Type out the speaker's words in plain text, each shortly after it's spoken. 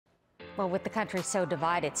Well, with the country so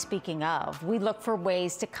divided, speaking of, we look for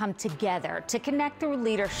ways to come together, to connect through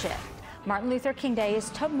leadership. Martin Luther King Day is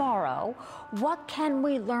tomorrow. What can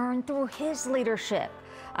we learn through his leadership?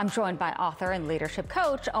 I'm joined by author and leadership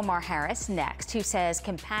coach Omar Harris next, who says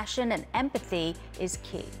compassion and empathy is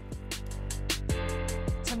key.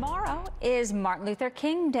 Tomorrow is Martin Luther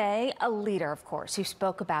King Day, a leader, of course, who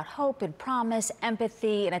spoke about hope and promise,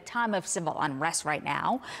 empathy in a time of civil unrest right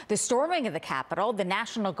now. The storming of the Capitol, the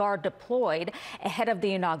National Guard deployed ahead of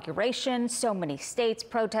the inauguration, so many states,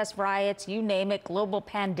 protests, riots, you name it, global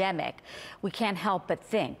pandemic. We can't help but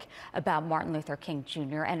think about Martin Luther King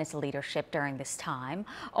Jr. and his leadership during this time.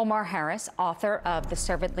 Omar Harris, author of the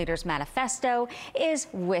Servant Leaders Manifesto, is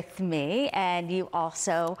with me, and you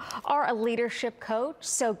also are a leadership coach.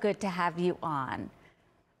 So good to have you on.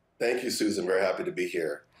 Thank you, Susan. Very happy to be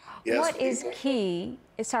here. Yes. What is key,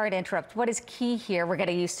 sorry to interrupt, what is key here, we're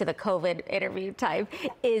getting used to the COVID interview type,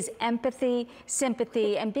 is empathy,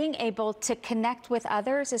 sympathy, and being able to connect with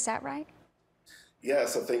others. Is that right?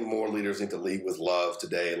 Yes, I think more leaders need to lead with love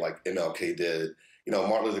today, like MLK did. You know,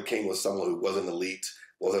 Martin Luther King was someone who wasn't elite,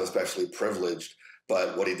 wasn't especially privileged,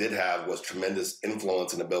 but what he did have was tremendous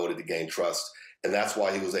influence and ability to gain trust. And that's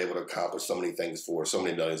why he was able to accomplish so many things for so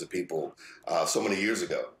many millions of people so many years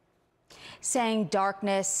ago. Saying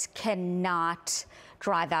darkness cannot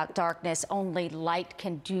drive out darkness, only light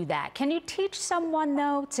can do that. Can you teach someone,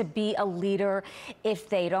 though, to be a leader if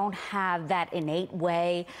they don't have that innate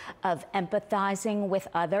way of empathizing with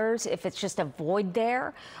others, if it's just a void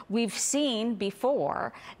there? We've seen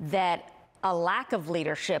before that a lack of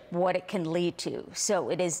leadership, what it can lead to. So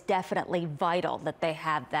it is definitely vital that they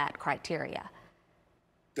have that criteria.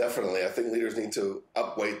 Definitely. I think leaders need to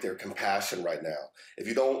upweight their compassion right now. If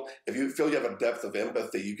you feel you have a depth of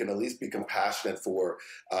empathy, you can at least be compassionate for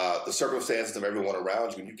the circumstances of everyone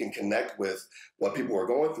around you, and you can connect with what people are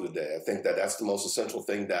going through today. I think that that's the most essential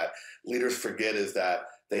thing that leaders forget, is that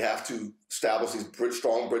they have to establish these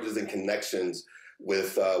strong bridges and connections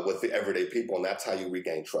with the everyday people, and that's how you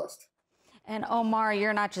regain trust. And Omar,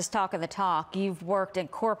 you're not just talking the talk. You've worked in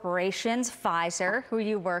corporations, Pfizer, who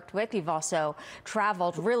you worked with. You've also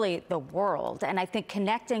traveled really the world. And I think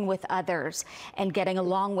connecting with others and getting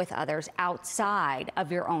along with others outside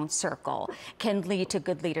of your own circle can lead to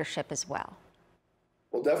good leadership as well.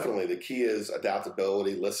 Well, definitely. The key is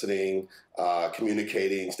adaptability, listening,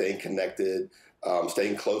 communicating, staying connected,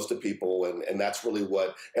 staying close to people. And that's really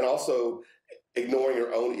and also ignoring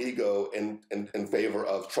your own ego in favor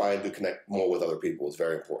of trying to connect more with other people is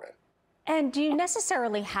very important. And do you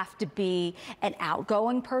necessarily have to be an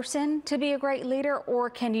outgoing person to be a great leader, or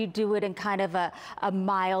can you do it in kind of a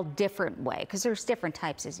mild, different way? Because there's different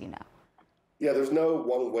types, as you know. Yeah, there's no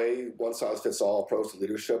one way, one size fits all approach to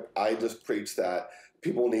leadership. I just preach that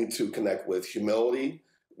people need to connect with humility,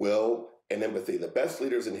 will, and empathy. The best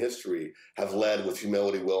leaders in history have led with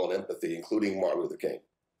humility, will, and empathy, including Martin Luther King.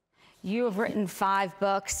 You have written 5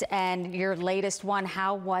 books, and your latest one,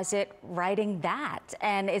 how was it writing that?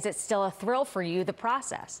 And is it still a thrill for you, the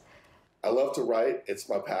process? I love to write. It's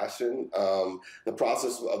my passion. The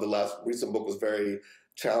process of the last recent book was very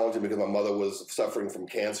challenging because my mother was suffering from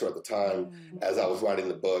cancer at the time as I was writing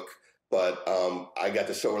the book. But I got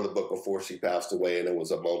to show her the book before she passed away, and it was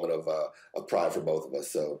a moment of pride for both of us.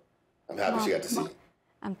 So I'm happy she got to see it.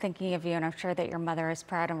 I'm thinking of you, and I'm sure that your mother is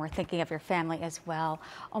proud, and we're thinking of your family as well.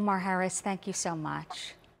 Omar Harris, thank you so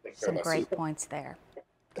much. Some great points there.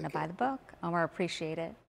 Gonna buy the book. Omar, appreciate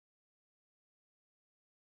it.